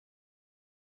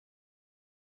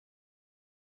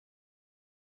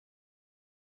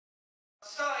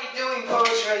started doing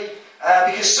poetry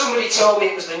because somebody told me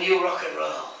it was the new rock and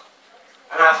roll.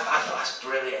 And I thought, that's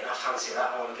brilliant, I fancy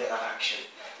that, I want a bit of that action.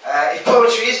 If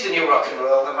poetry is the new rock and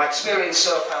roll, then my experience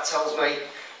so far tells me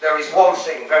there is one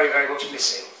thing very, very much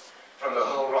missing from the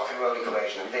whole rock and roll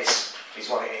equation, and this is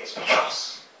what it is.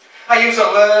 Because I use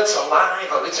words, alive,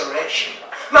 alliteration.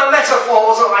 My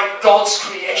metaphors are like God's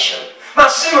creation. My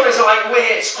similes are like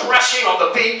waves crashing on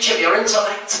the beach of your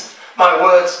intellect. My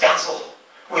words dazzle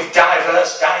with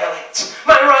diverse dialect.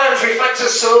 My rhymes reflect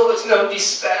a soul that's known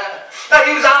despair. I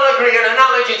use allegory and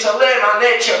analogy to lay my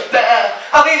nature bare.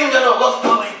 I've even done a love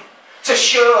poem to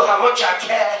show how much I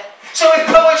care. So if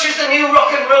poetry's the new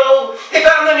rock and roll, if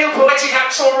I'm the new poetic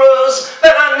Axl Rose,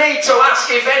 then I need to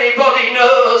ask if anybody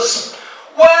knows,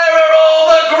 where are all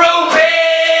the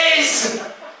groupies?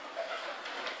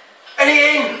 Any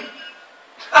in?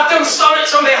 I've done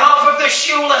sonnets on behalf of the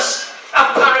shoeless.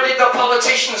 I've parodied the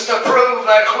politicians to prove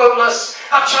they're clueless.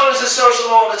 I've challenged the social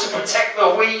order to protect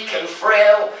the weak and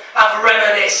frail. I've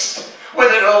reminisced with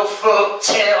an old folk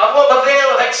tale. I've worn the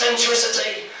veil of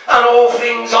eccentricity and all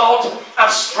things odd.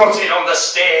 I've strutted on the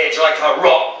stage like a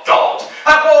rock god.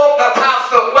 I've walked the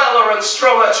path that Weller and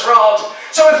Strummer trod.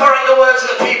 So if I write the words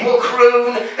that people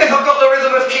croon, if I've got the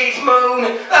rhythm of Keith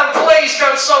Moon, then please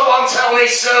can someone tell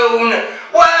me soon,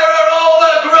 where are all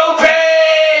the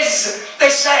groupies? They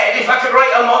said if I could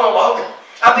write a monologue,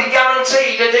 I'd be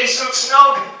guaranteed a decent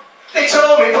snog. They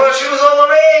told me poetry was all the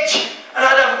rage, and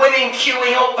I'd have women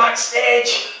queuing up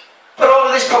backstage. But all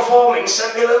of this performing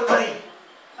sent me loopy,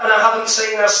 and I haven't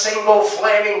seen a single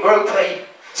flaming groupie.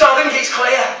 So I think it's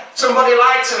clear, somebody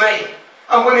lied to me,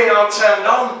 and women aren't turned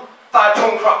on by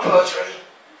punk rock poetry.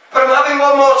 But I'm having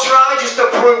one more try just to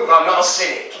prove I'm not a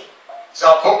cynic.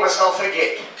 So I'll book myself a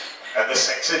gig at the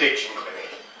Sex Addiction Clinic.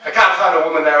 I can't find a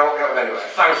woman there, I won't get one anyway.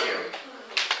 Thank you.